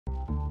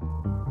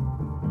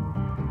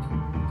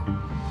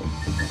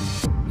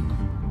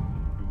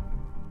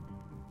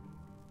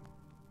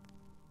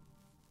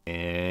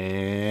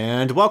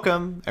And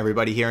welcome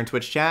everybody here in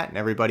Twitch chat and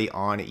everybody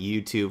on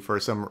YouTube for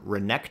some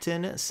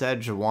Renekton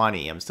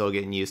Sejuani. I'm still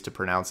getting used to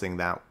pronouncing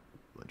that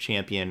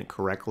champion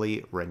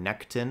correctly,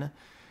 Renekton.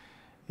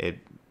 It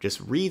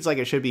just reads like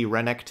it should be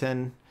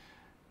Renekton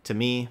to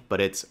me,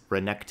 but it's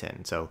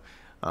Renekton. So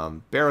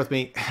bear with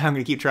me. I'm going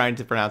to keep trying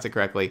to pronounce it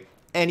correctly.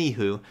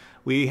 Anywho,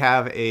 we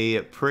have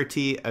a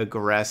pretty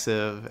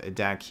aggressive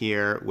deck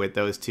here with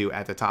those two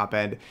at the top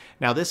end.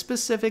 Now, this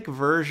specific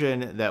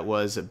version that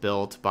was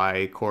built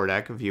by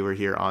Cordek, a viewer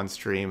here on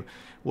stream,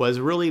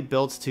 was really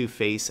built to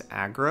face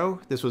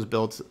aggro. This was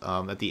built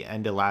at the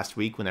end of last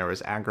week when there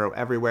was aggro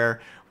everywhere.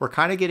 We're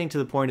kind of getting to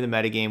the point in the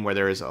metagame where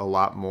there is a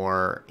lot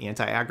more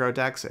anti-aggro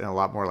decks and a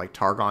lot more like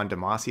Targon,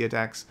 Demacia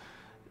decks,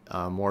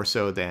 more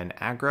so than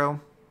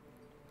aggro.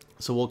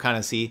 So we'll kind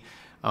of see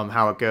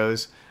how it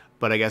goes.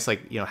 But I guess,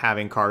 like, you know,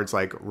 having cards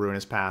like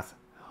Ruinous Path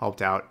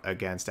helped out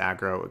against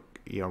aggro.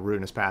 You know,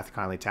 Ruinous Path,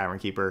 Kindly Tavern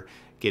Keeper,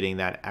 getting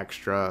that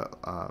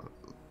extra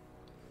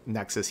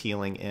Nexus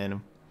healing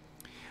in.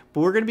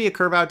 But we're going to be a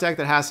curve out deck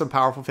that has some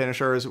powerful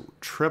finishers.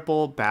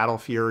 Triple Battle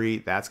Fury,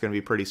 that's going to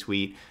be pretty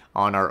sweet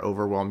on our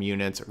Overwhelm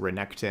units.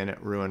 Renekton,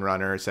 Ruin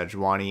Runner,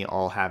 Sejuani,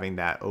 all having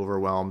that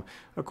Overwhelm.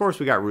 Of course,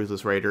 we got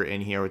Ruthless Raider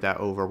in here with that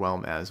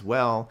Overwhelm as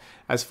well.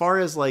 As far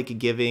as, like,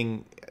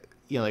 giving...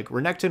 You know, like,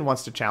 Renekton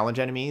wants to challenge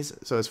enemies,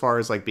 so as far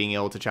as, like, being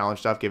able to challenge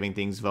stuff, giving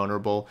things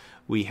vulnerable,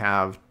 we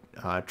have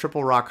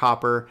triple Rock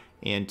Hopper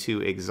and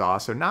 2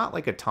 Exhaust, so not,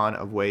 like, a ton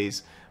of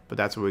ways, but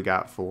that's what we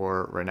got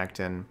for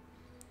Renekton.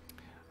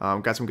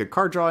 Got some good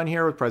card draw in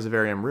here with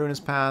Preservarium, Ruinous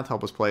Path,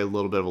 help us play a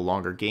little bit of a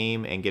longer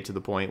game and get to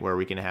the point where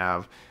we can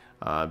have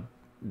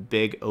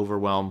big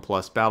Overwhelm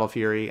plus Battle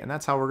Fury, and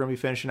that's how we're going to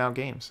be finishing out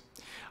games.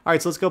 All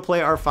right, so let's go play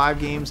our 5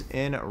 games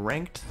in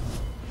Ranked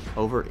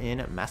over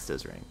in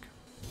Mesta's Rank.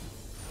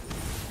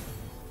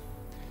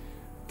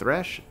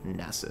 Thresh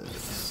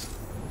Nessus.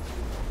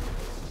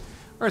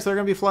 Alright, so they're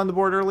going to be flooding the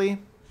board early.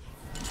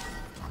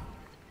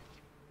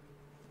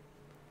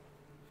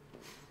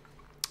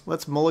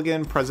 Let's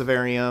mulligan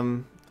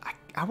Preservarium.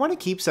 I want to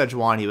keep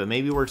Sejuani, but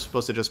maybe we're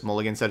supposed to just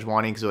mulligan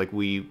Sejuani because, like,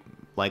 we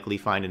likely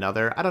find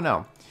another. I don't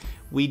know.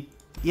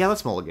 Yeah,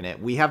 let's mulligan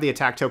it. We have the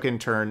attack token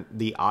turn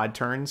the odd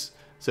turns,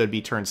 so it'd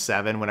be turn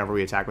 7 whenever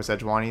we attack with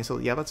Sejuani. So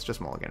yeah, let's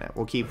just mulligan it.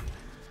 We'll keep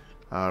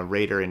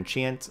Raider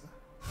Enchant.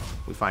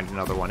 We find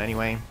another one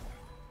anyway.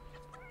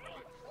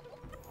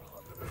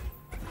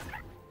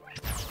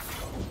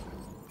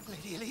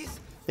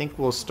 I think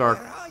we'll start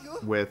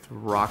with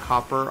Rock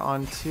Hopper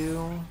on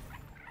 2.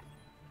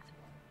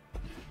 I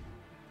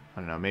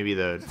don't know, maybe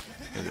the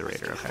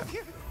Raider, okay.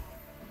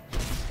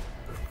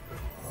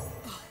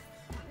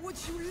 Would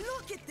you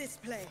look at this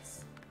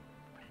place?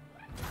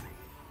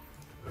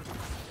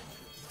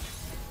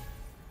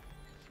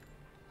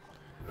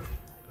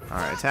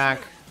 Alright,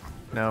 attack.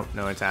 Nope,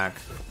 no attack.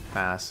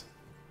 Pass.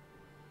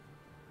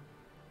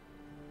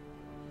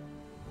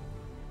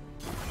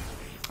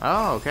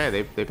 Oh,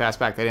 okay, they passed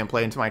back. They didn't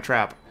play into my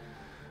trap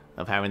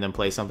of having them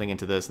play something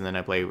into this, and then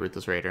I play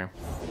Ruthless Raider.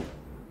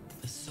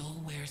 The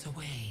soul wears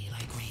away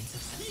like rains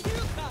of sand.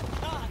 You got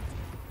caught.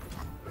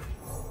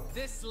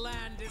 This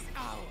land is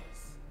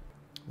ours.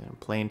 Then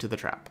play into the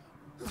trap.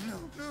 No.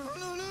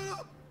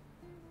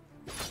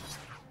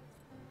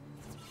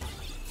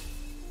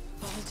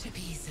 Fall to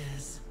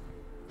pieces.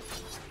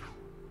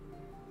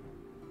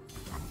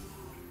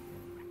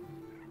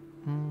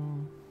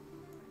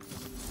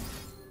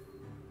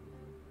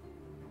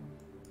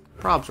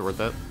 Probs are worth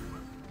it.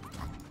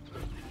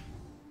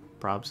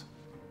 Probs.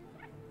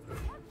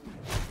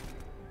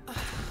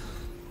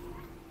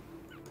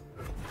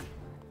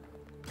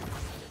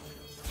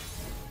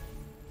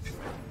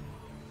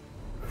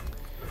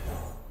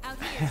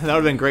 That would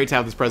have been great to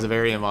have this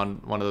Preservarium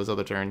on one of those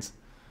other turns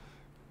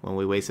when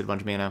we wasted a bunch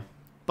of mana.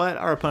 But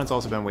our opponent's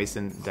also been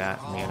wasting that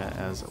mana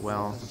as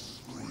well.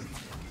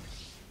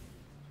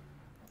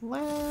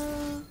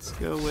 Let's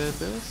go with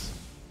this.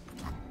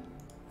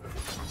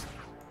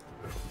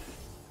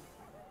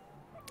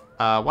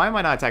 Why am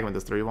I not attacking with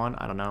this 3-1?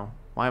 I don't know.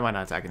 Why am I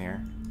not attacking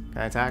here?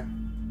 Can I attack?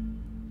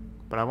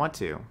 But I want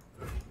to.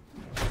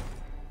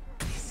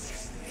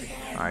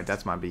 Alright,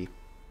 that's my B.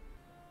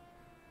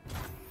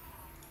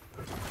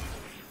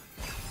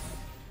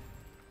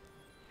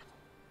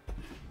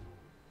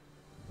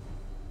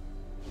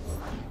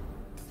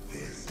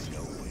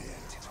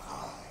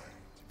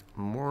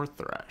 More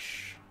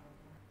Thresh.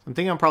 I'm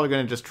thinking I'm probably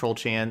going to just Troll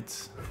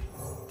Chant.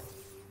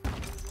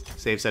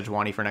 Save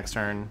Sejuani for next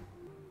turn.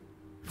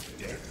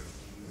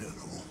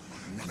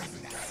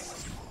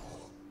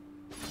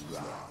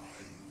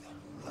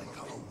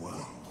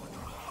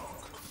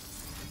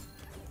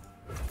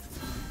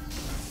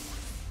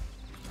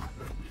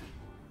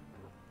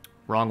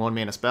 Wrong 1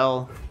 mana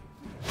spell.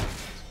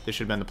 This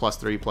should have been the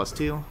 +3,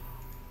 +2.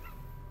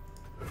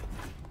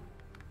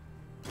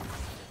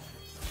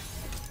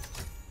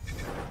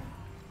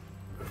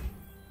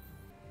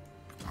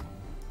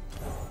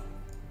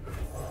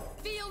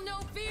 Feel no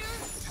fear,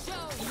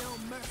 show no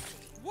mercy.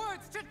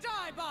 Words to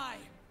die by.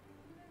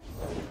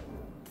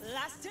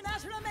 Last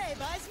Sinatra May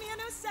buys me a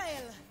new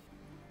sail.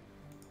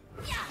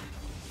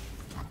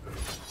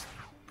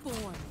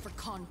 Born for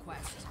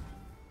conquest.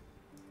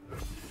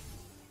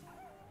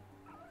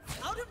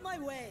 Out of my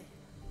way.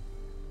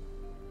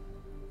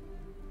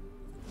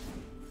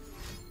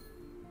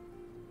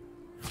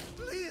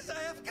 Please, I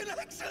have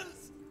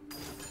connections!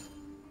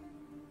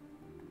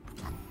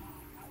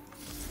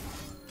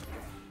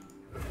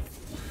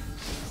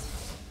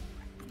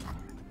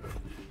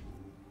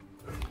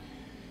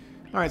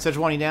 Alright,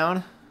 Sejuani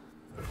down.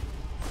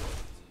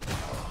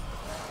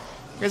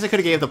 I guess I could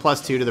have gave the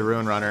 +2 to the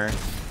Rune Runner.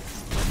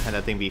 Had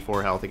that thing be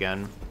 4 health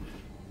again.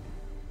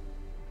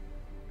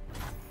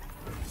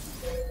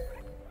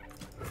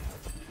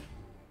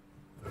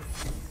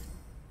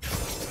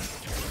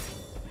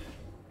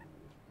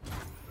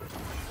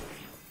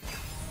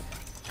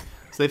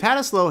 So they've had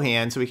a slow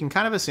hand, so we can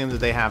kind of assume that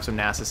they have some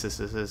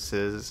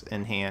Narcissuses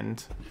in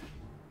hand.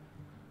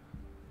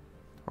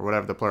 Or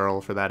whatever the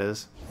plural for that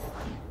is.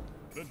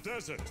 The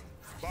desert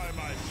by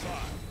my side.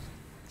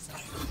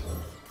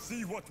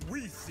 See what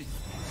we see.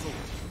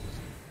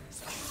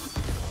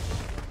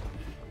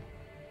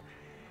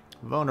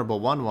 Vulnerable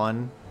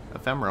 1/1.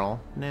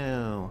 Ephemeral.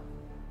 No.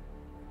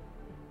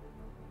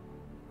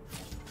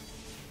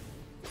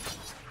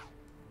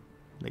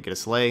 They get a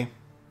Slay.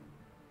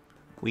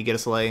 We get a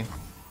Slay.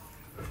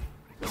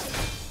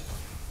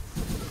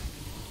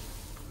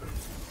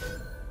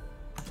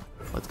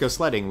 Let's go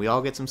sledding. We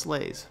all get some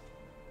slays.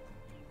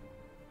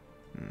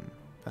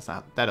 That's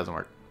not. That doesn't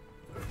work.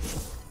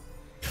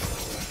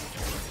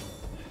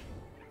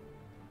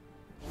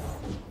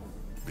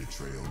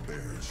 Betrayal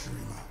buried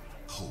Shurima.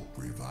 Hope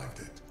revived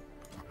it.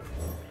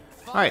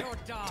 All right,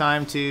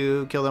 time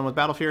to kill them with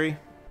Battle Fury.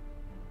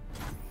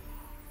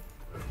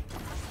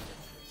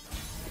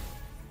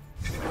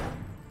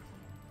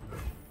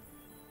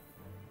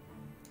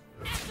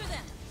 After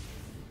them.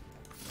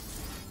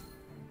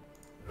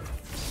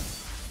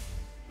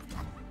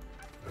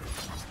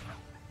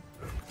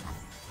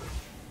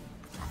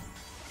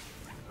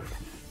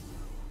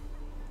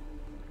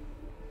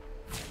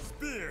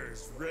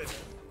 Spears ready.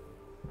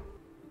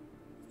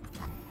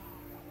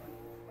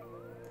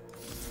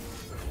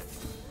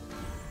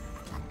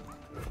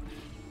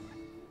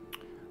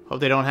 Hope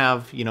they don't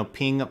have, you know,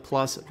 ping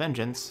plus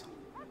vengeance.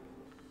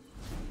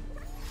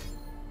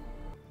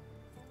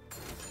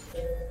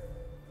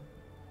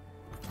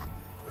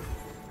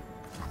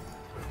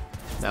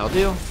 That'll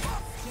do.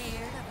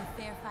 Scared of a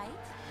fair fight?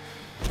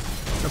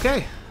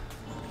 Okay.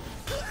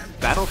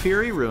 Battle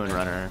Fury, Ruin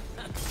Runner.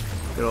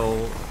 Good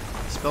old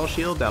Spell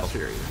Shield, Battle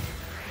Fury.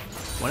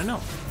 Wanna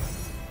know?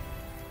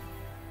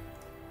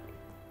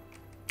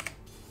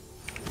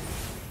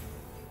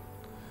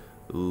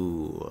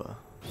 Ooh.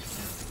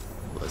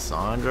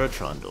 Lysandra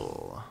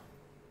Trundle.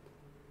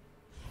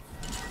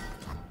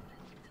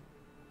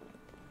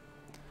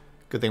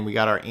 Good thing we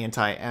got our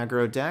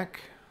Anti-Aggro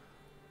deck.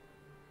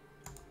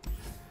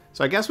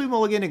 So I guess we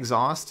mulligan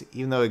Exhaust,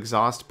 even though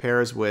Exhaust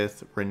pairs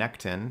with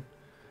Renekton.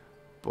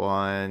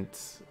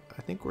 But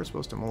I think we're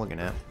supposed to mulligan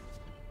it.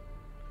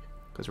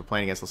 Because we're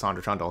playing against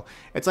Lysandra Trundle.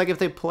 It's like if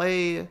they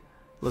play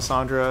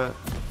Lysandra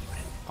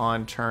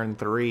on turn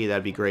 3,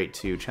 that'd be great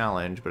to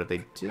challenge. But if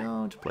they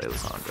don't play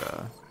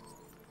Lysandra...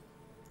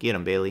 Get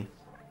him, Bailey.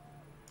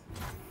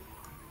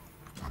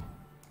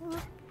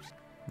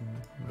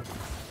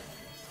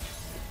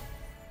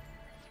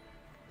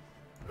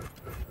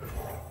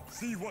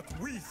 See what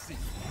we see.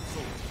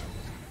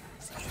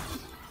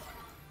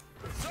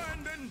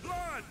 Sand and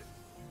blood.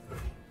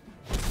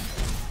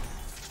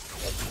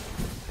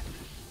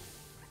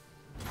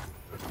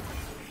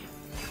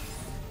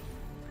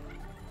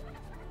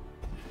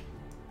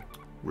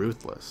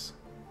 Ruthless.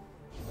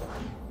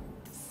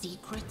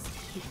 Secrets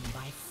hidden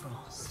by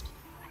frost.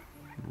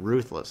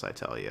 Ruthless, I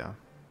tell you.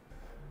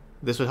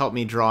 This would help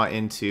me draw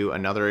into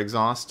another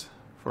Exhaust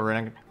for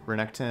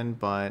Renekton,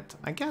 but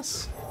I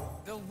guess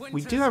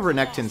we do have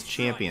Renekton's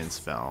Champion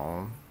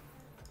spell.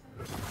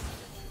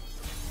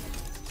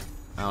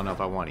 I don't know if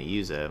I want to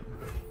use it.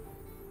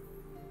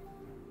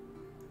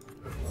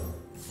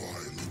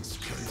 Violence,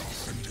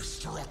 chaos, and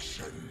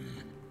destruction.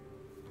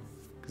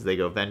 Because they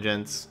go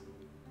Vengeance.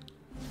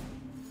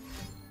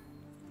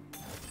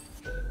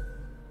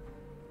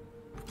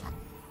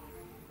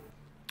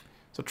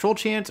 So Troll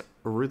Chant,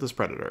 Ruthless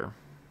Predator.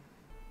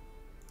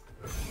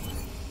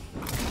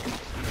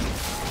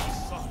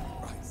 Sun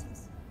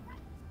rises.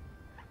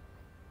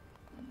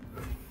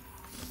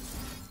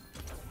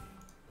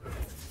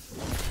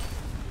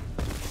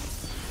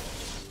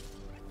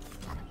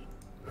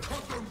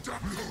 Cut them down.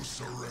 No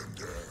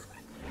surrender.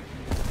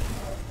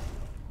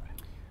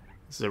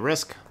 This is a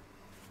risk.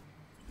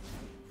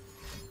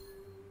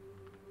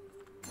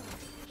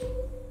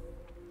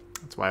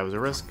 That's why it was a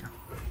risk.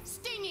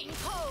 Stinging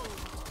cold.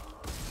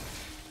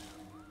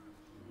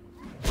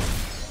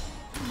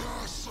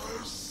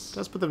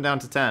 Does put them down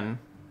to 10.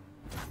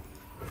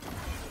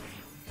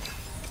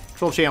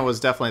 Troll Chant was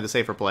definitely the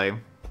safer play.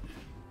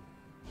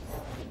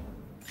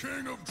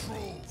 King of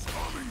trolls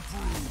coming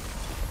through.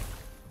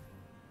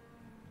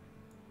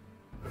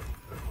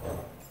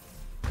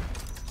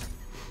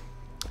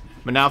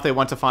 But now if they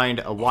want to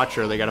find a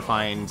Watcher, they gotta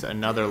find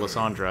another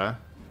Lysandra.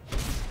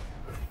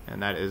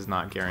 And that is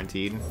not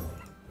guaranteed.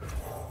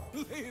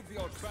 Leave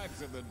your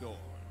tracks in the door.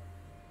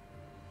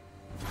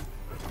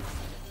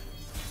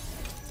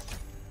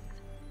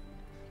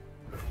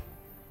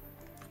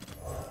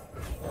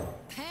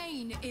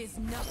 Pain is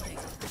nothing.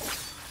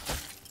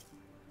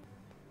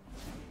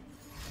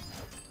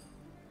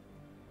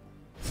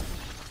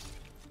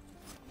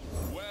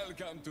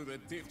 Welcome to the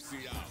tipsy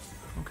hour.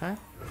 Okay.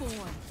 Born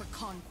for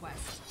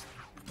conquest.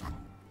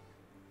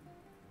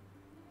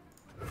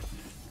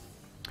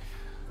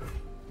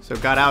 So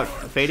got out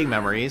Fading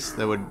Memories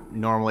that would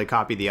normally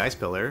copy the Ice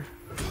Pillar.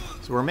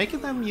 So we're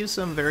making them use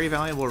some very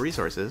valuable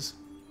resources.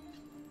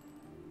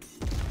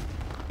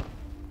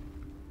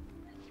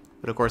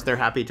 But of course they're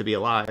happy to be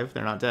alive,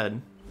 they're not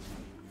dead.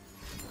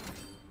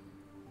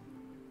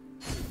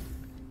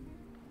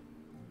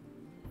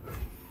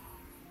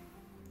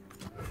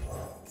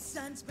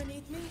 Sun's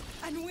beneath me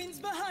and winds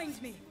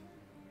behind me.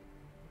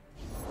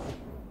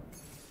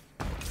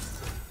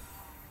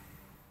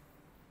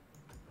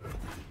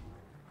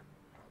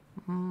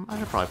 I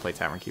should probably play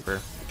Tavern Keeper.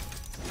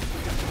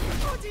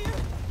 Oh dear.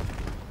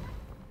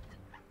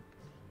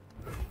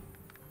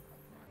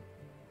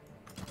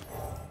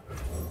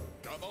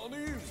 Come on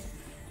in.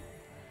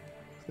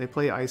 They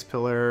play Ice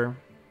Pillar.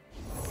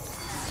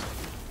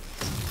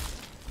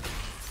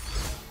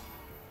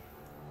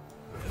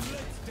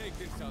 Let's take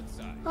this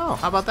outside. Oh,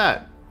 how about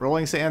that?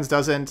 Rolling Sands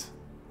doesn't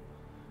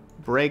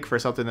break for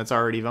something that's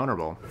already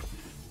vulnerable.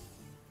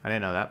 I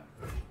didn't know that.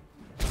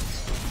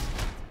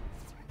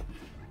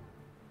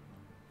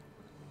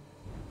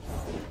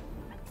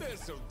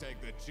 This'll take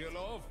the chill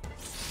off.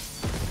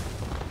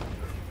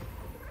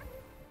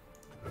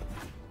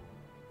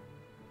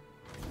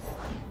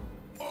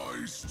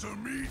 Ice to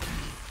meet.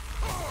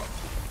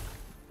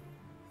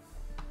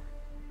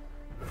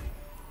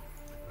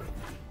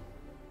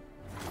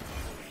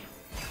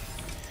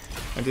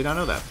 I did not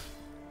know that.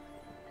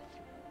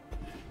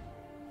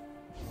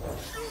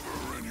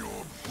 Sugar in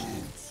your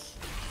boots.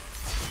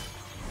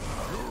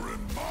 You're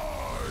in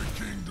my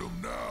kingdom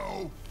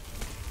now.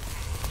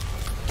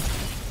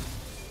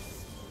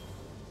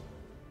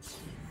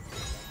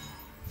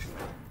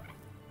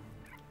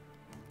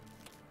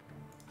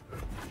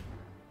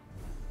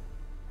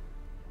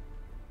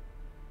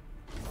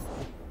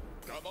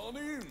 Come on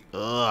in.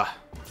 Ugh.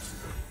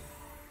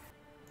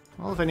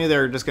 Well, if I knew they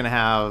were just going to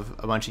have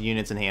a bunch of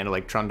units in hand,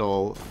 like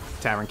Trundle,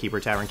 Tavern Keeper,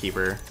 Tavern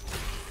Keeper,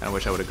 I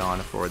wish I would have gone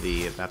for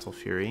the Battle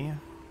Fury.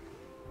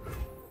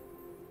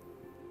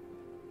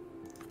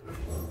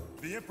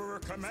 The Emperor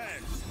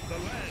commands. The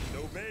land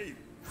obeys.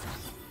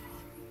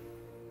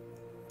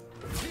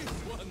 This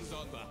one's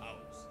on the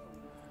house.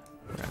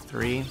 We're at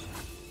 3.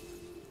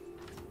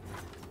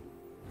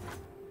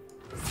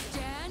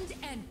 Stand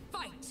and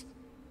fight.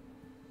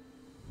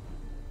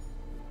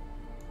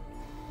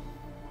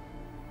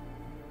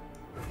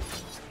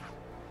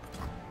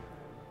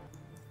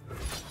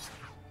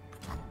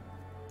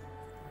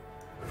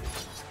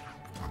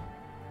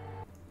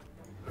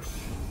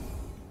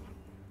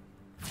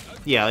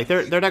 Yeah, like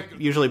their deck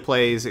usually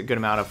plays a good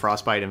amount of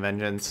Frostbite and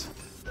Vengeance.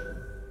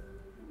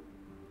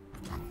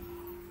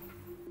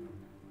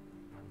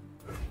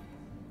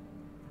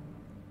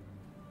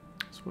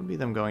 This would be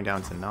them going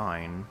down to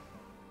 9.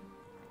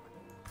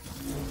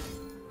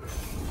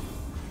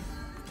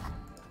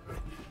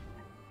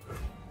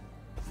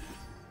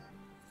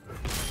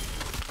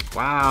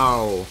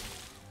 Wow.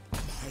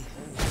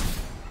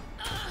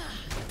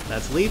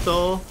 That's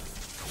lethal.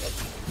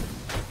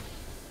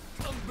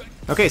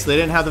 Okay, so they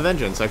didn't have the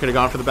Vengeance. I could have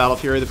gone for the Battle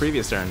Fury the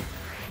previous turn.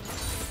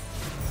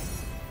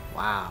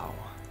 Wow.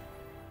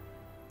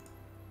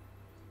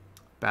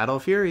 Battle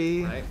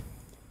Fury. Right.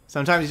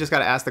 Sometimes you just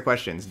gotta ask the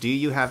questions. Do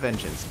you have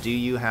Vengeance? Do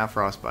you have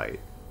Frostbite?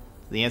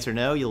 The answer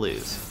no, you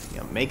lose.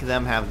 You know, make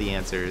them have the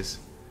answers.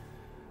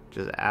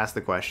 Just ask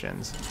the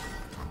questions.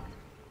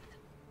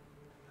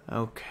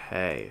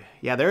 Okay.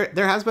 Yeah,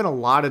 there has been a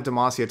lot of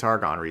Demacia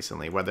Targon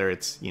recently, whether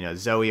it's, you know,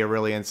 Zoe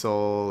Aurelian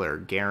Soul or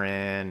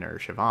Garen or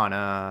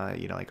Shyvana,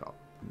 you know, like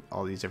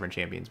all these different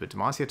champions. But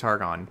Demacia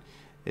Targon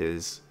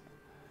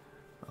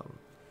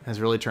has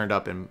really turned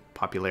up in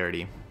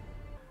popularity.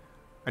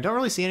 I don't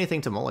really see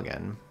anything to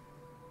mulligan,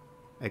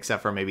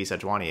 except for maybe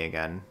Sejuani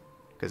again,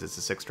 because it's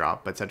a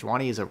 6-drop. But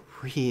Sejuani is a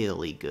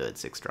really good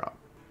 6-drop.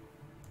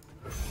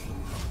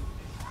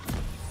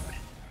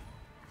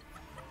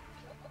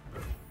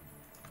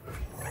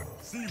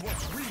 See what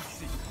we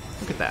see.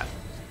 Look at that.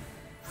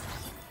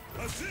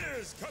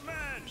 Azir's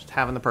command. Just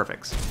having the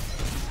perfects.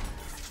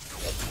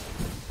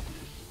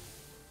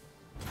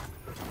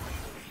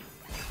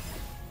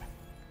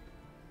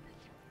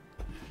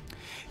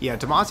 Yeah,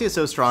 Demacia is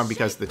so strong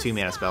because of the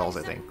 2-mana spells,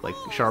 I think. Like,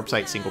 Sharp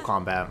Sight, Single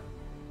Combat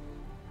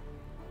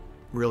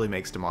really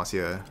makes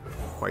Demacia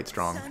quite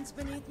strong. Sun's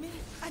beneath me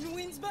and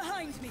winds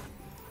behind me.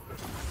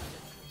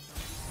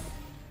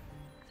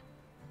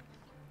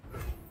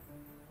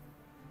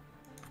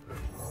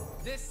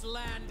 This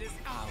land is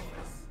ours.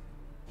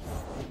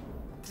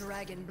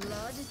 Dragon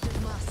blood,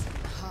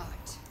 Demacian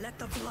heart. Let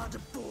the blood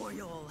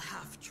boil,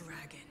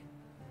 half-dragon.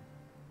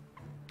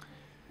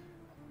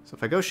 So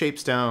if I go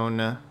Shapestone,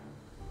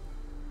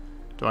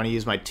 do I want to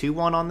use my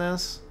 2/1 on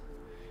this?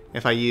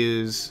 If I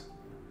use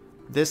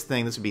this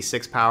thing, this would be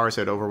 6 power,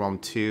 so it'd overwhelm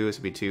 2. This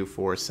would be 2,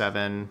 4,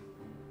 7.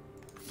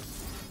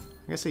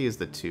 I guess I use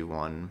the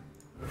 2/1.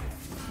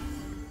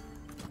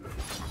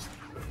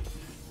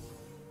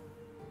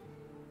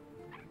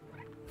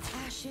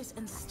 Ashes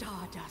and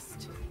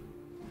stardust.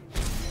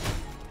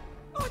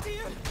 Oh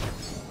dear!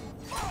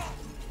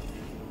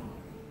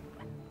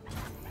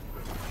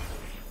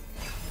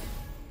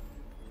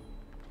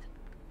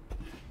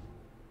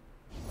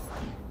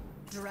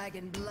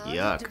 Dragon blood,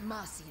 Yuck.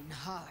 Demacian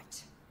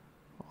heart.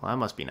 Well, that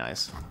must be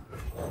nice.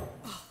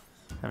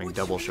 Having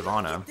double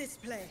Shyvana. This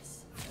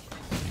place.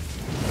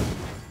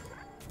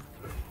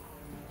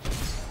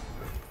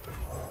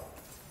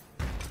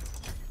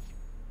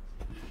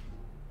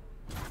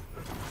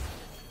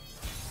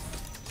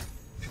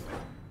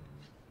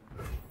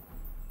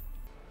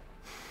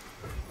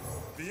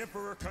 The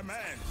Emperor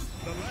commands.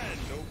 The land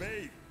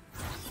obeys.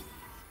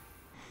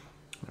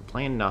 They're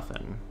playing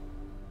nothing.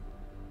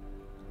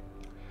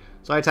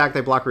 So I attack, they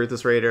block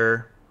Ruthless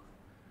Raider.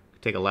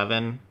 Take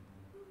 11.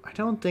 I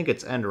don't think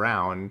it's end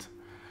round.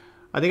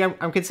 I think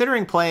I'm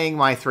considering playing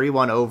my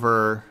 3/1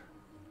 over,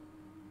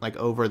 like,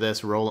 over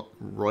this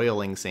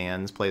Roiling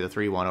Sands. Play the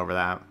 3/1 over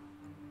that.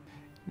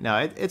 No,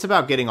 it's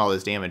about getting all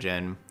this damage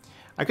in.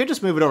 I could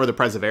just move it over the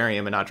Preservarium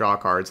and not draw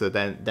cards, so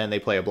that then they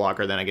play a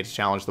blocker, then I get to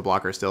challenge the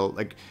blocker still.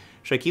 Like,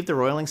 should I keep the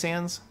Roiling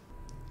Sands?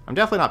 I'm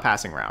definitely not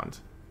passing around,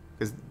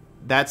 because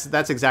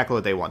that's exactly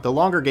what they want. The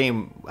longer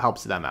game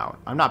helps them out.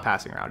 I'm not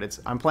passing around.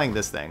 I'm playing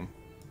this thing.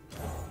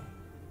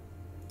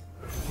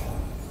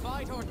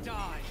 Fight or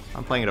die.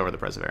 I'm playing it over the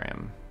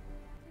Preservarium.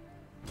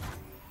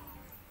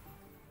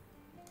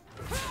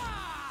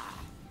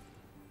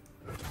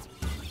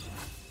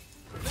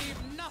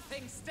 Leave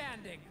nothing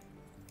standing.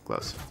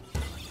 Close.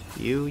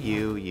 You.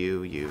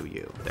 There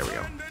we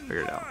go.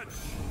 Figured it out.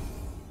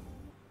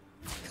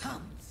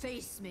 Come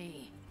face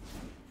me.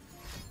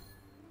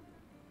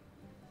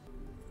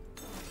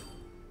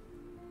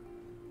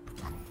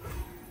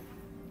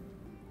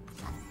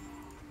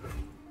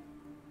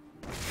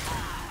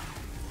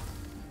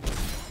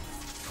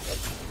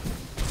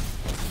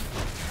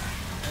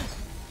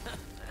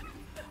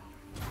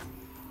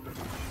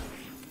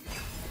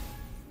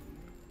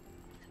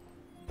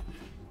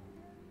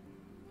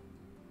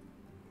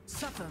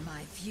 Suffer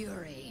my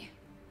fury.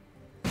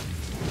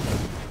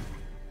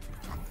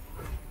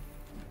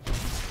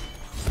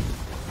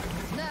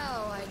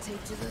 Now I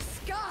take to the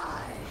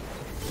sky.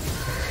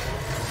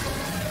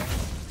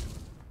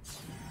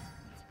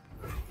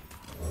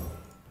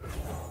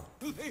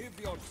 Leave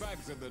your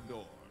tracks at the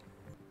door.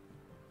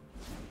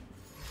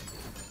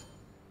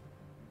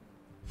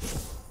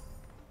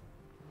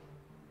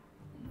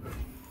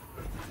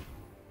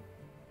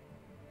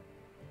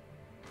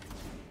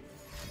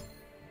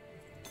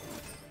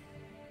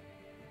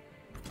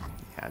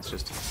 Yeah, it's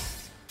just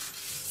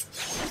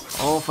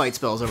all fight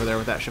spells over there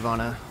with that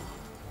Shyvana.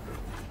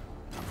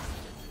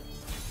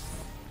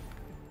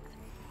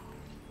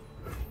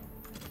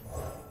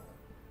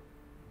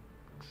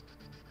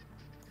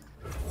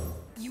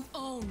 You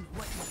own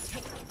what you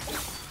take.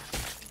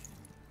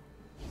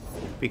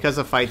 Because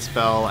of fight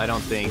spell, I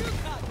don't think.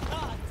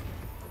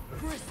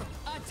 Bristle,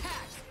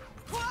 attack.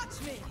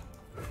 Watch me.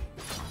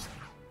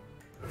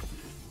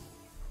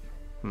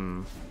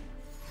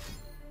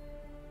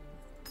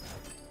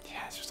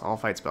 Yeah, it's just all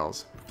fight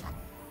spells.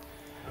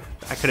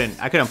 I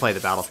couldn't play the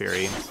Battle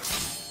Fury. Well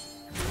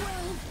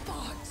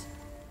fought.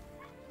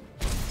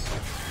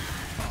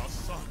 Our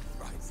sun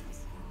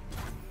rises.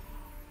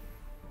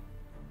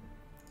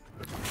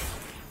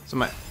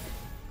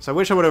 So I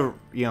wish I would have,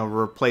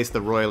 replaced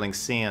the Roiling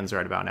Sands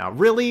right about now.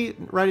 Really,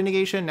 Ready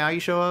Negation? Now you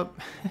show up?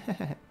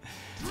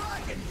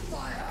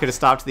 Could have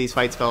stopped these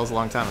fight spells a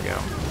long time ago.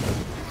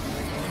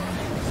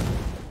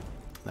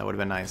 That would have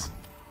been nice.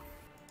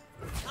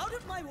 Out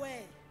of my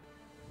way.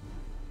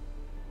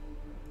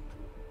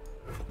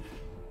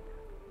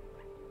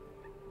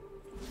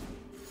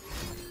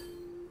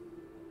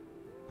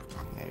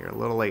 Yeah, you're a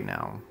little late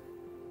now.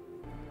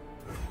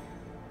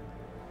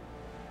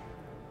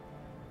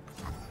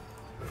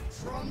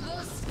 From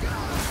the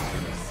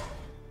skies.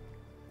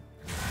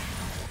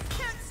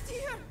 Can't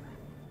steer.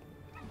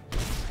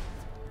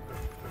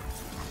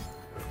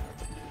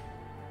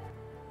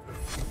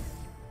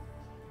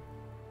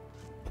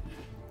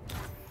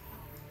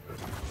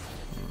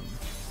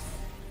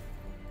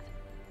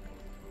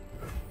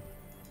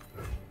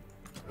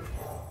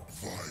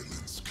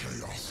 Violence,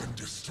 chaos, and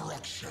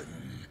destruction.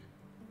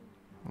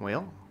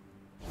 Well,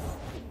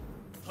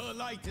 Her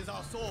light is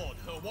our sword,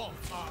 her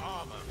warmth our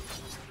armor.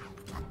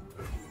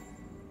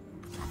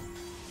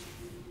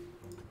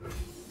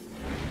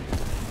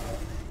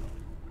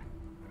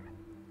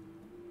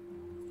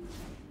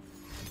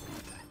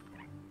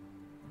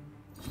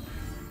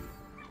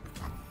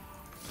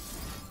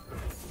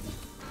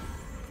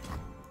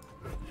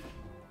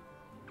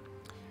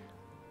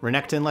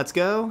 Renekton, let's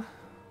go.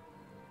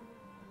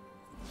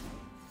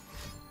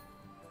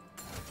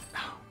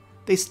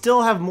 They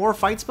still have more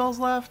fight spells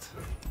left?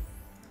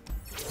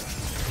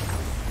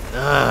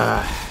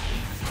 Ugh.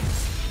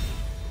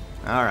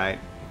 Alright.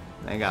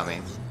 They got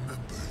me.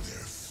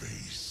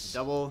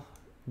 Double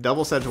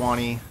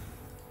Sejuani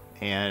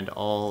and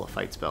all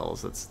fight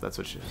spells. That's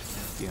what you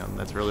know,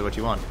 that's really what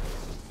you want.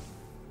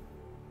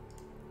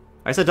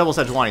 I said double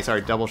Sejuani,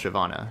 sorry, double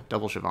Shyvana.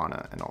 Double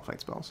Shyvana and all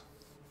fight spells.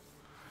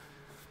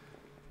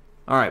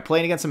 Alright,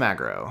 playing against some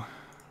aggro.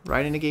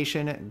 Riding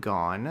negation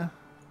gone.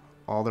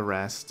 All the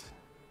rest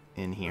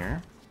in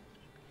here.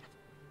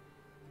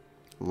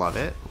 Love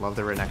it. Love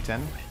the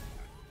Renekton.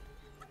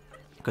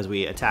 Because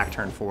we attack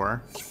turn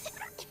 4.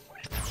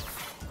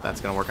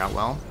 That's going to work out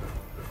well.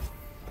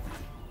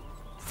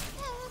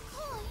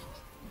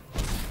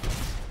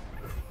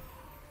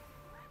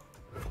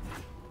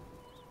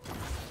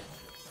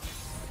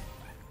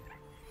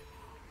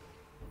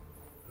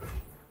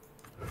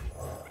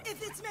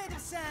 If it's made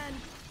of sand,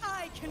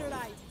 I can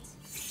ride it.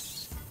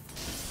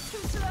 Too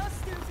slow,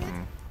 stupid.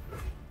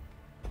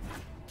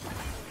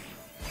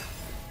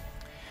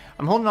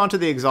 I'm holding on to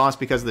the exhaust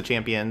because the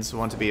champions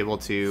want to be able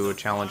to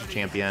challenge a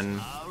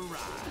champion.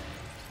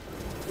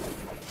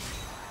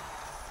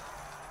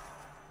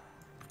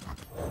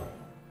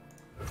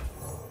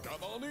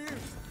 Come on in.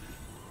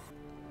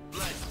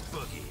 Let's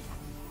boogie.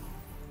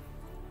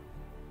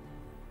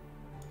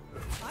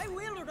 I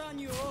will run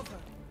you over.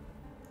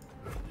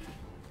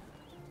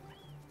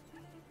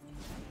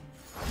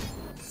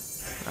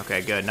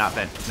 Okay, good. Not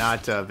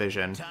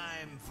vision.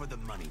 Time for the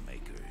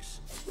moneymakers.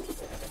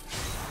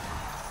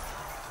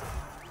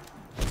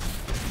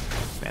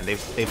 Man, they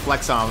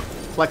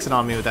flexing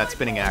on me with that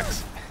spinning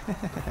axe.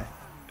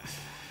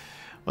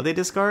 Well, they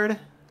discard.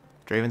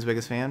 Draven's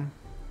biggest fan.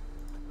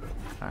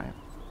 All right.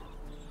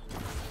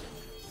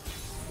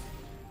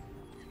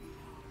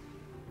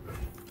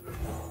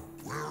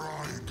 Where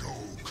I go,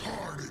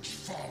 carnage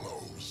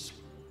follows.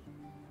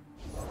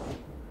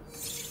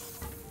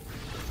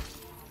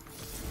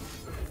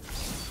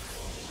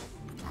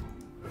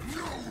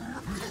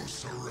 No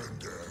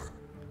surrender.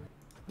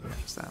 Yeah,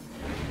 just that.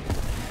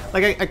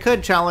 Like, I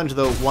could challenge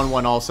the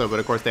 1/1 also, but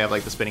of course they have,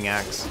 like, the spinning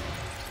axe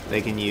they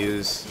can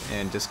use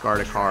and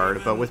discard a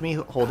card. But with me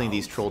holding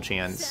these troll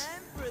chants,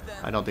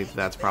 I don't think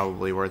that's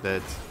probably worth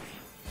it.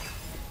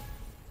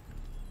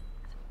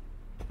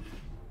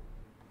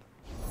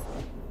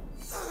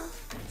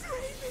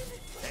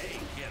 Hey,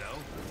 kiddo.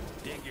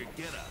 Dig your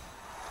get up.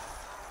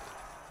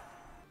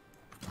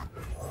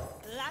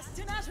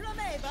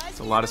 It's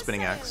a lot of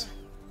spinning axe.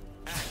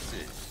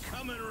 Axes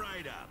coming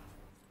right up.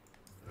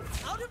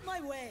 Out of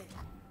my way.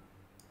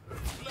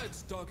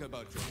 Let's talk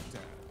about your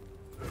dad.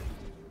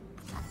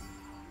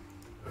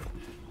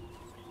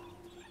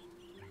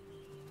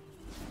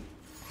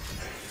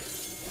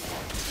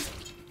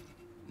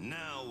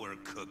 Now we're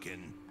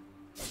cooking.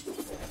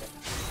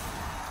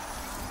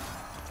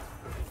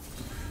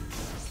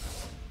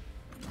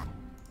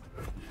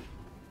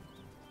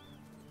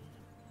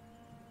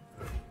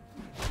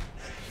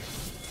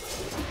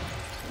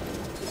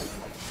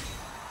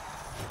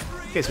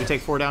 Okay, so we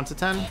take 4 down to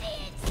 10.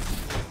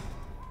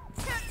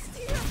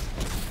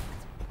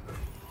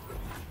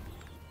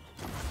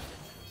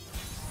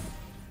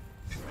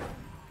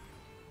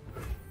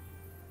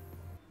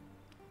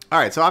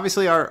 Alright, so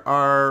obviously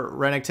our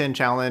Renekton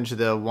challenge,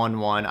 the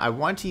 1/1. I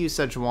want to use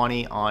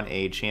Sejuani on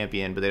a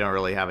champion, but they don't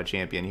really have a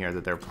champion here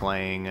that they're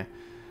playing.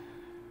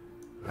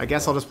 I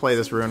guess I'll just play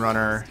this Rune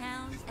Runner.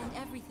 Towns and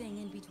everything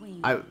in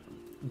between.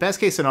 Best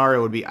case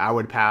scenario would be I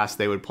would pass,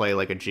 they would play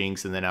like a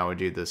Jinx, and then I would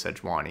do the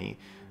Sejuani.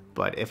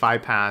 But if I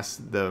pass,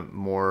 the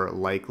more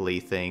likely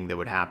thing that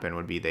would happen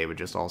would be they would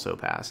just also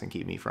pass and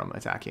keep me from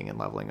attacking and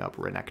leveling up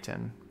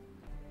Renekton.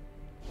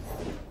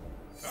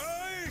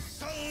 I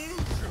salute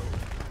you.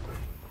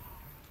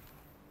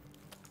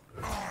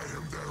 I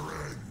am their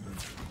end.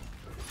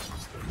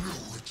 No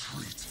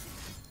retreat.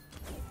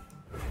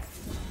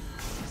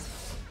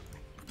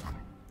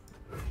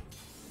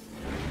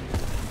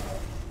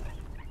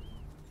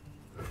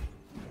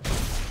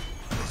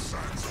 The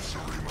sands of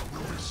Shurima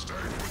will be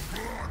stained with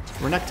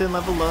blood. Renekton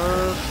level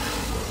up.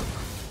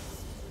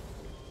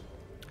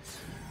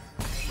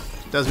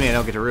 Does mean I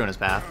don't get to ruin his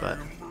path, but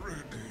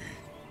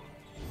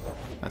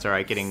that's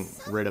alright. Getting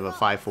rid of a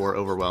 5/4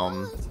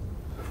 Overwhelm.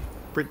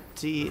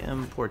 Pretty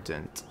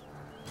important.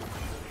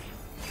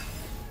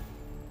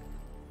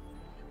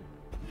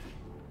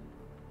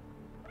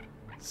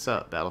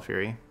 Sup, Battle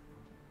Fury?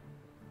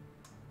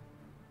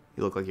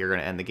 You look like you're going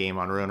to end the game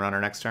on Rune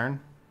Runner next turn.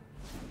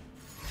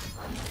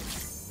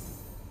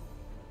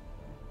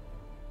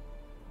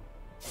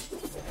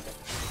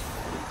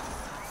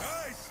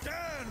 I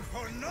stand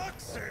for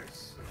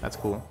Noxus. That's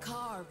cool.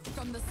 Carved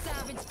from the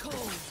savage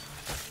cold.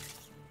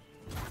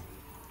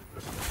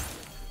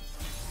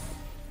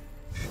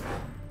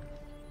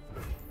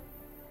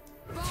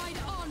 Ride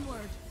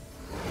onward.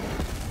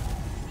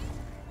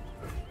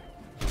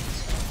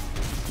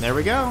 There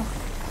we go.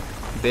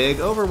 Big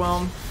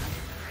Overwhelm.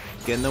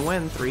 Getting the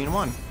win,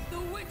 3-1. The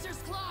Witcher's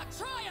Claw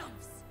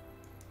triumphs.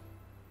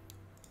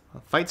 A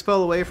fight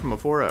spell away from a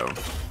 4-0.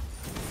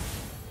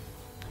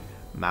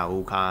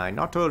 Maokai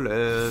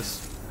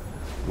Nautilus.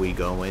 We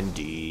going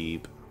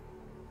deep.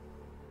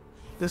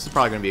 This is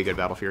probably going to be a good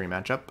Battle Fury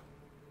matchup.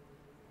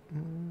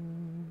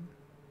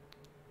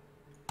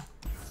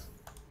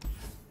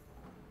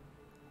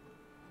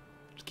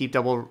 Just keep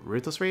double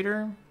Ruthless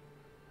Raider.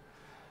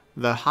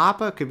 The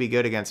Hoppa could be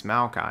good against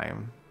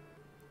Maokai.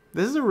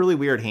 This is a really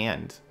weird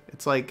hand.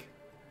 It's like,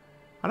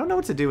 I don't know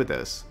what to do with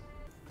this.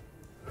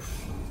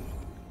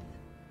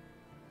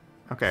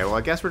 Okay, well,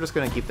 I guess we're just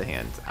going to keep the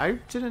hand. I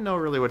didn't know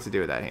really what to do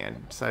with that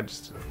hand. So I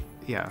just,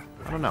 yeah,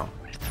 I don't know.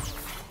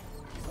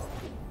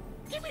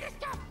 Give me the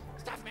stuff!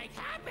 Stuff make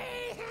happy!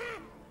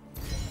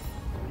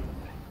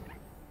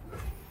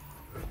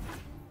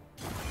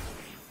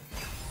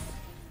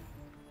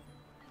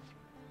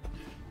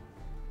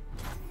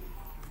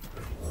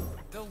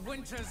 The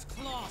winter's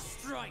claw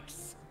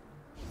strikes!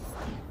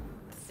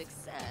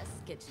 Success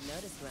gets you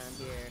noticed around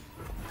here.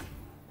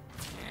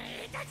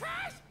 Eat the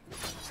trash!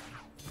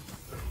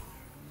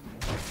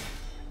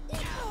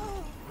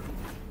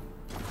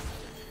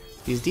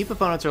 These deep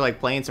opponents are like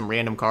playing some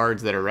random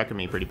cards that are wrecking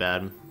me pretty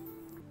bad.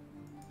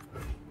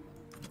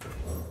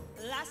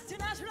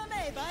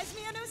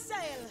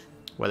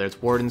 Whether it's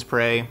Warden's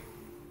Prey,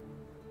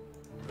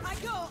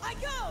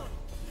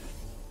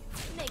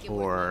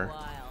 or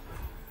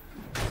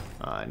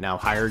now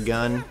Hired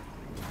Gun.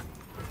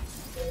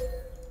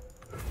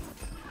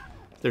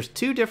 There's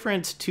two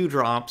different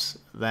 2-drops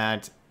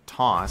that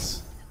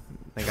toss.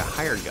 They got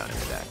Hired Gun in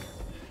the deck.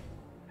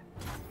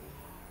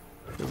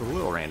 It was a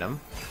little random.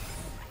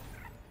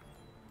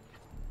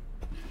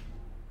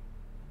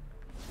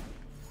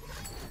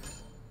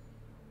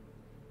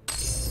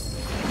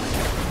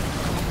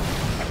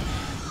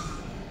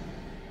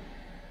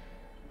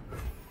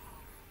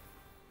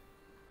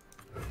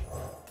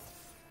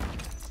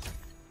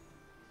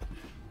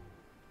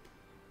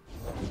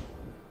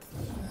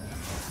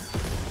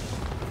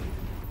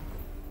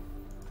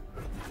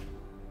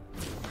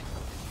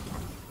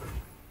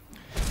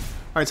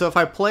 Alright, so if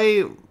I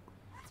play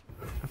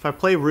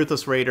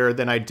Ruthless Raider,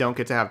 then I don't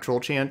get to have Troll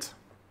Chant.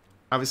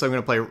 Obviously, I'm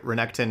going to play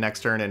Renekton next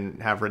turn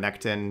and have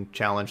Renekton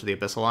challenge the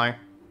Abyssal Eye.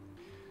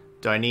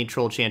 Do I need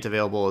Troll Chant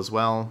available as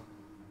well?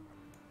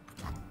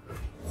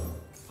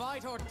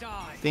 Fight or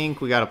die. I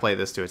think we got to play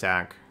this to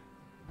attack.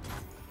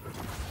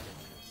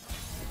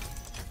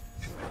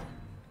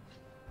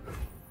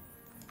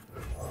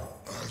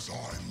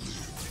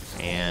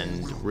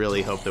 And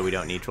really hope that we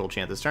don't need Troll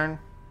Chant this turn.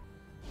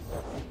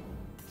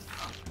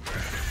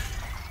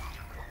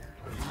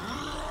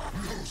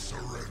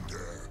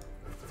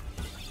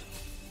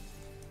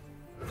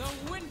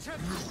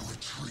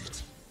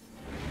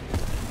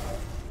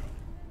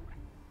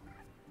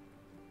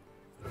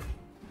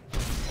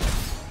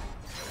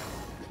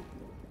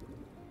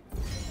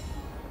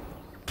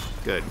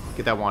 Good.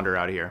 Get that Wanderer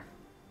out of here.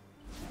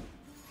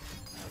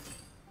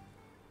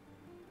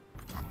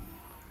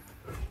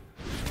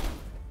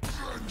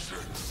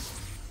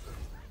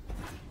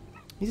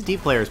 These deep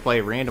players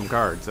play random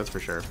cards, that's for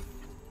sure.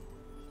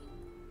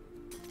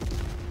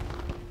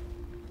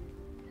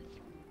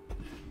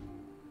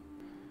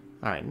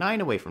 Alright,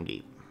 9 away from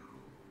deep.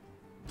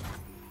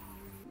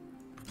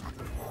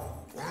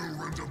 I'll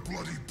rend a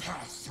bloody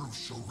path through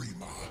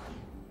Shurima.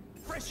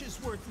 Fresh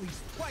is worth at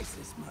least twice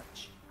as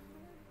much.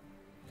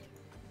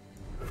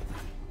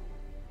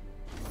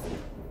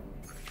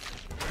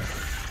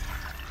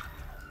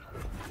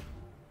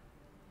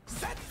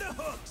 Set the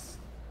hooks.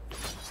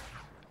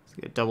 Let's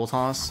get double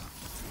toss.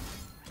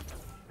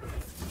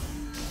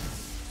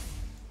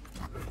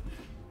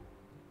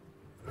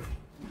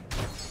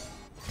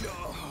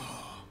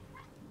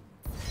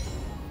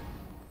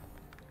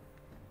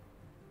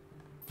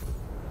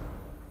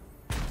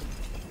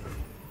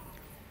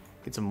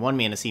 Get some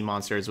 1-mana sea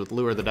monsters with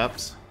Lure the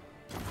Depths.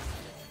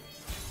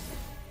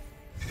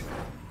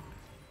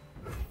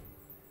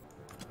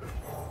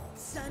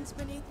 Sun's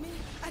beneath me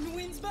and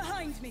winds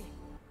behind me.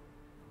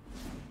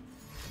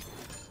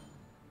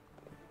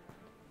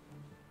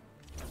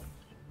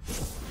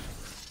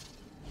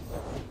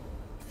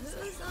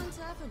 Who's on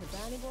top of the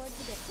bounty board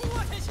today?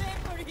 What a shame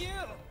for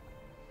you!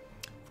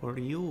 For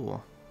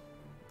you.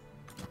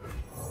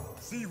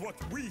 See what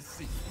we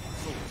see.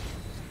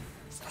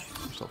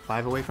 So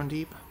 5 away from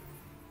deep.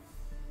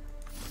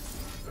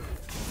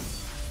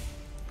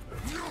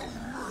 No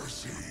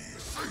mercy.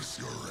 Face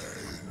your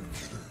end.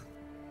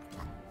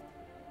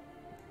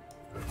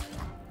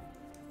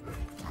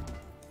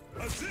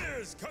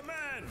 Azir's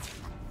command!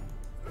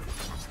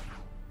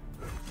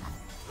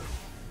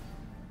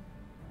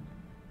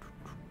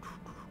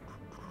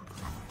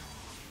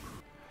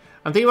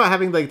 I'm thinking about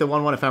having like the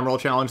 1/1 ephemeral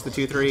challenge the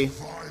 2/3.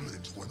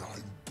 Violent when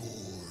I'm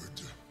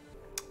bored.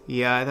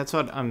 Yeah, that's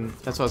what I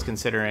was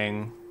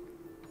considering.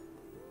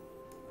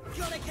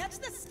 Gonna catch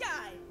the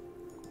sky!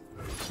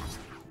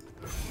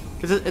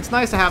 Because it's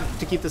nice to have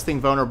to keep this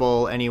thing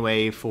vulnerable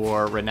anyway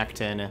for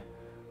Renekton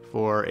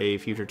for a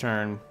future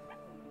turn.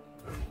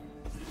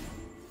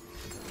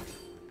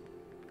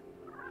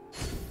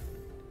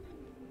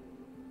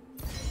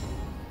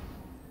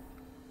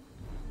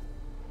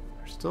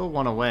 We're still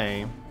 1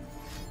 away.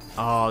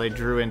 Oh, they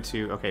drew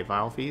into... Okay,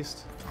 Vile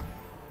Feast.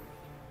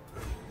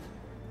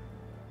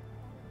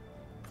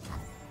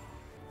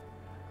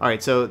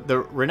 Alright, so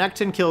the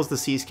Renekton kills the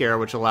Sea Scare,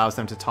 which allows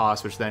them to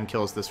toss, which then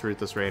kills this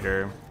Ruthless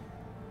Raider.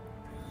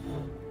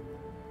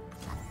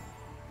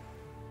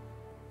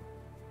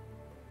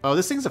 Oh,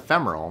 this thing's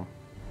ephemeral.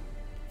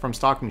 From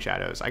Stalking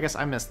Shadows. I guess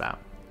I missed that.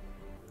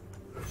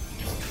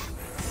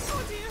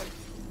 Oh dear.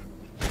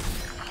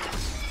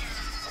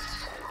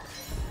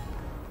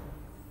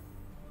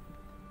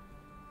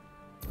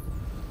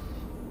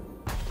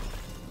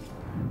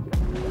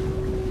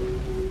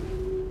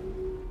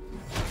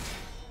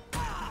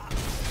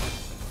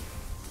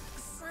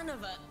 Son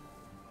of a...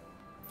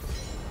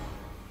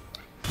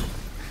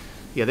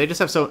 Yeah, they just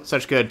have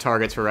such good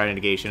targets for Rite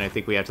Negation. I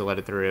think we have to let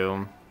it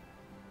through.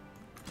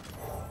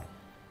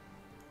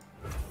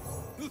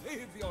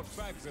 Leave your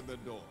tracks in the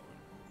door.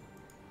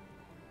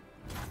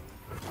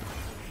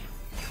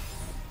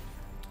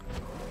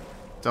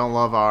 Don't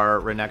love our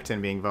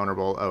Renekton being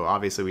vulnerable. Oh,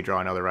 obviously we draw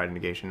another Rite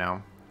Negation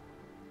now.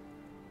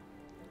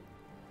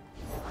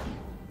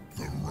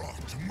 The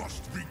rot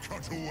must be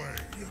cut away.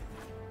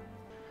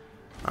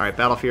 Alright,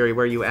 Battle Fury,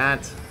 where you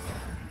at?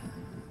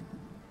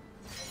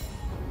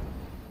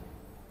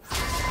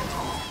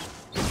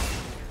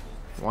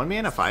 One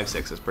mana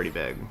 5/6 is pretty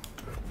big.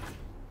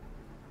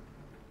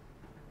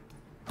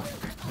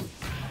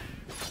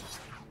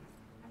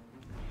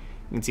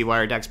 You can see why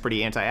our deck's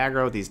pretty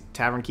anti-aggro with these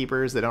Tavern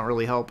Keepers that don't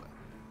really help.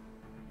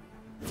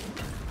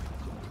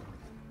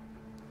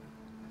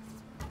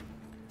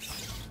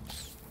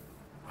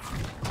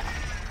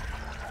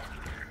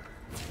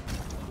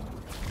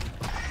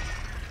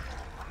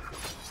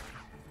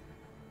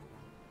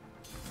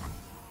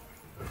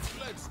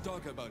 Let's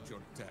talk about your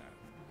tab.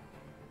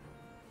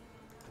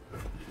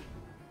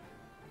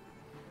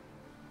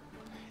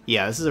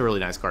 Yeah, this is a really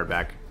nice card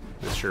back.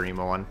 This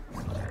Shurima one.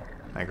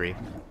 I agree.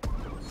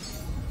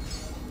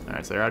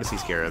 Alright, so they're out of Sea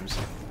Scarabs.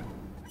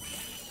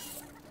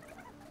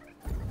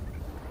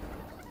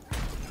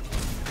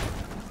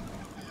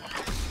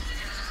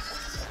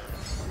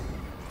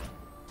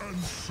 And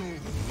so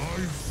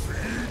life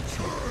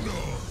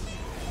eternal.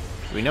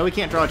 We know we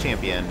can't draw a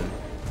champion.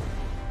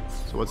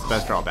 So what's the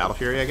best draw? Battle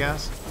Fury, I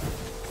guess?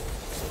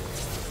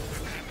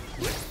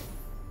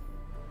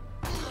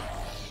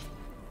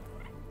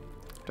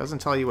 Doesn't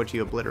tell you what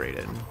you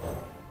obliterated.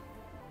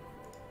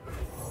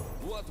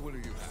 What will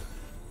you have?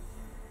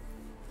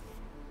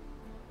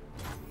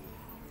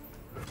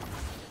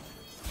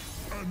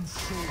 And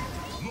so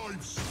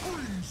life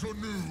springs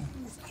anew.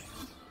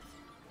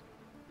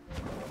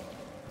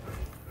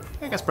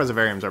 I guess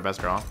Preservarium's our best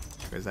draw,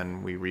 because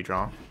then we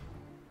redraw.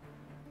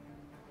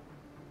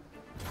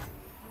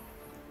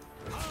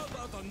 How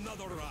about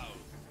another round?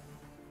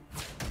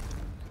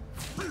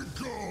 Be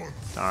gone.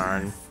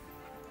 Darn.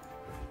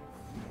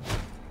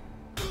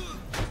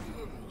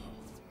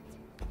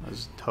 I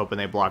was hoping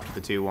they blocked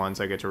the 2-1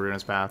 so I get to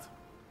Ruinous Path.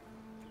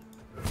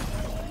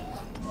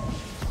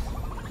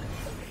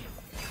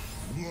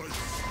 Life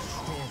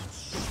starts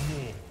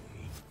small.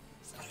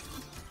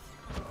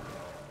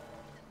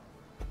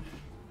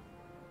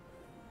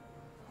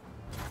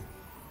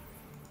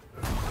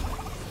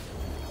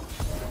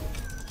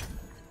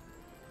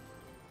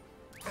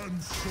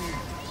 And so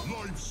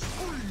life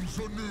springs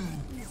anew.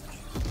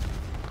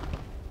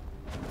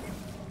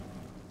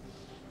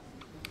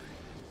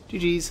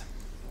 GG's.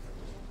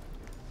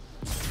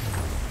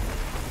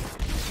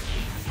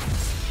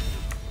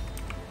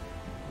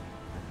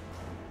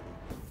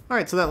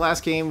 Alright, so that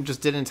last game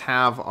just didn't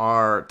have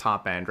our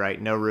top end, right?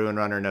 No Ruin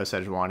Runner, no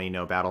Sejuani,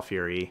 no Battle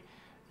Fury.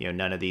 You know,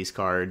 none of these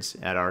cards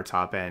at our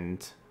top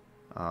end.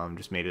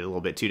 Just made it a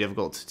little bit too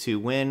difficult to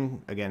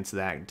win against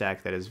that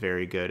deck that is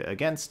very good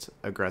against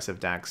aggressive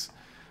decks.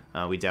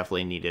 We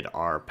definitely needed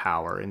our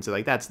power. And so,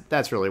 like,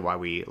 that's really why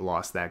we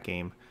lost that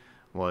game,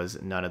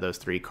 was none of those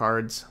 3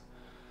 cards.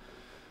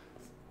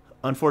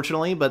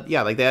 Unfortunately, but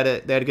yeah, like, they had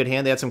a good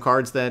hand. They had some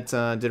cards that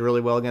did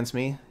really well against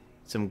me.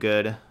 Some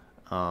good...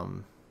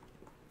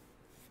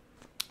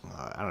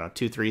 I don't know,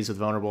 2 3s with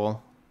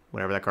Vulnerable,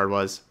 whatever that card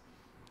was.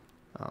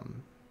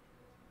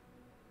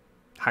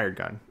 Hired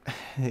Gun.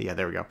 Yeah,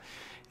 there we go.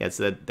 Yeah,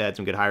 so they had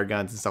some good Hired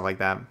Guns and stuff like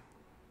that.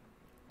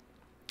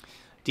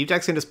 Deep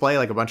decks can just play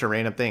like a bunch of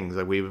random things.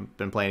 Like, we've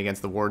been playing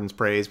against the Warden's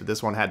Praise, but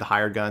this one had the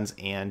Hired Guns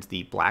and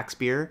the Black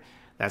Spear.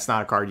 That's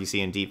not a card you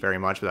see in Deep very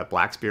much, but that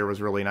Black Spear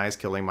was really nice,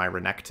 killing my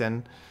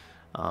Renekton.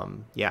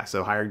 Yeah,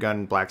 so Hired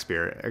Gun, Black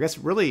Spear. I guess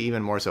really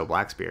even more so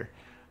Black Spear.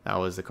 That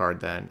was the card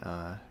that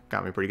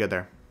got me pretty good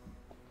there.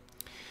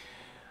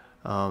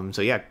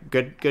 So yeah,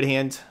 good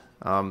hand.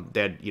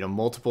 They had, you know,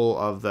 multiple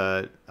of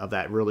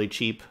that really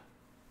cheap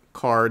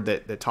card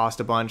that tossed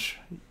a bunch.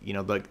 You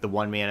know, like the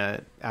 1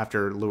 mana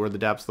after Lure of the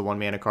Depths, the 1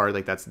 mana card,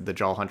 like that's the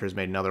Jaw Hunters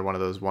made another one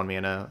of those 1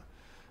 mana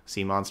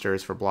sea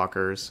monsters for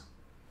blockers.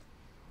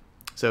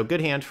 So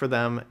good hand for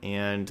them,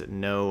 and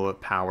no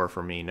power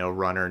for me. No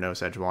Runner, no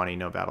Sejuani,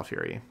 no Battle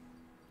Fury.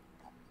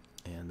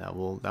 And that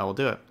will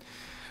do it.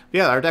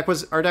 Yeah, our deck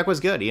was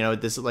good. You know,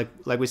 this is like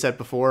we said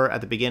before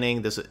at the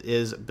beginning. This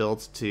is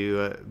built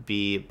to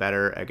be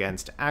better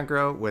against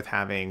aggro with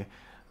having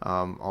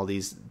all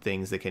these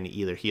things that can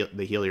either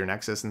heal your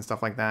Nexus and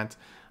stuff like that.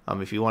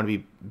 If you want to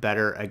be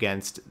better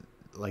against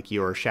like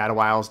your Shadow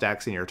Isles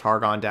decks and your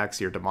Targon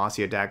decks, your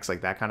Demacia decks,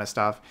 like that kind of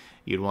stuff,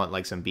 you'd want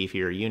like some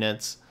beefier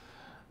units.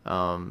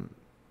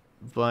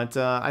 But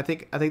I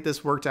think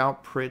this worked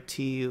out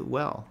pretty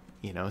well.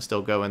 You know,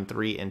 still going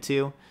 3 and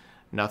 2.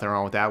 Nothing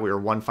wrong with that. We were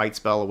one fight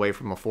spell away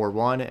from a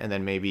 4-1, and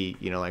then maybe,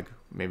 you know, like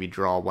maybe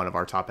draw one of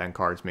our top end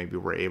cards. Maybe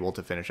we're able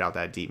to finish out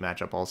that deep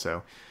matchup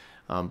also.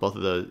 Both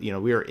of those, you know,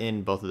 we were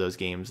in both of those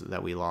games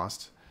that we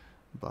lost,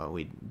 but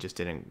we just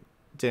didn't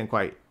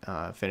quite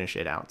finish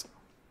it out.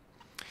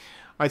 All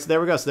right, so there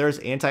we go. So there's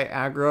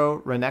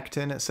Anti-Aggro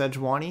Renekton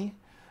Sejuani.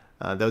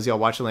 Those of y'all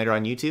watching later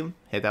on YouTube,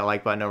 hit that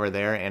like button over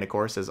there. And of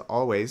course, as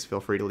always, feel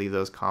free to leave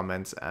those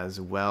comments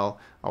as well.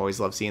 Always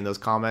love seeing those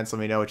comments. Let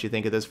me know what you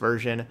think of this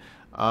version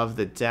of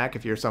the deck.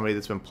 If you're somebody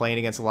that's been playing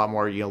against a lot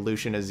more, you know,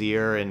 Lucian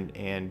Azir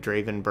and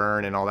Draven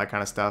Burn and all that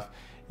kind of stuff,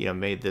 you know,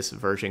 maybe this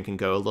version can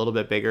go a little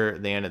bit bigger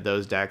than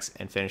those decks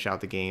and finish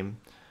out the game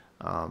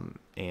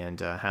and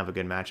have a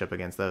good matchup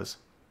against those.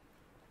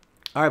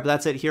 All right, but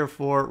that's it here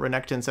for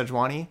Renekton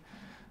Sejuani.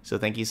 So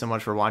thank you so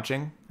much for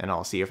watching, and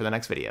I'll see you for the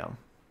next video.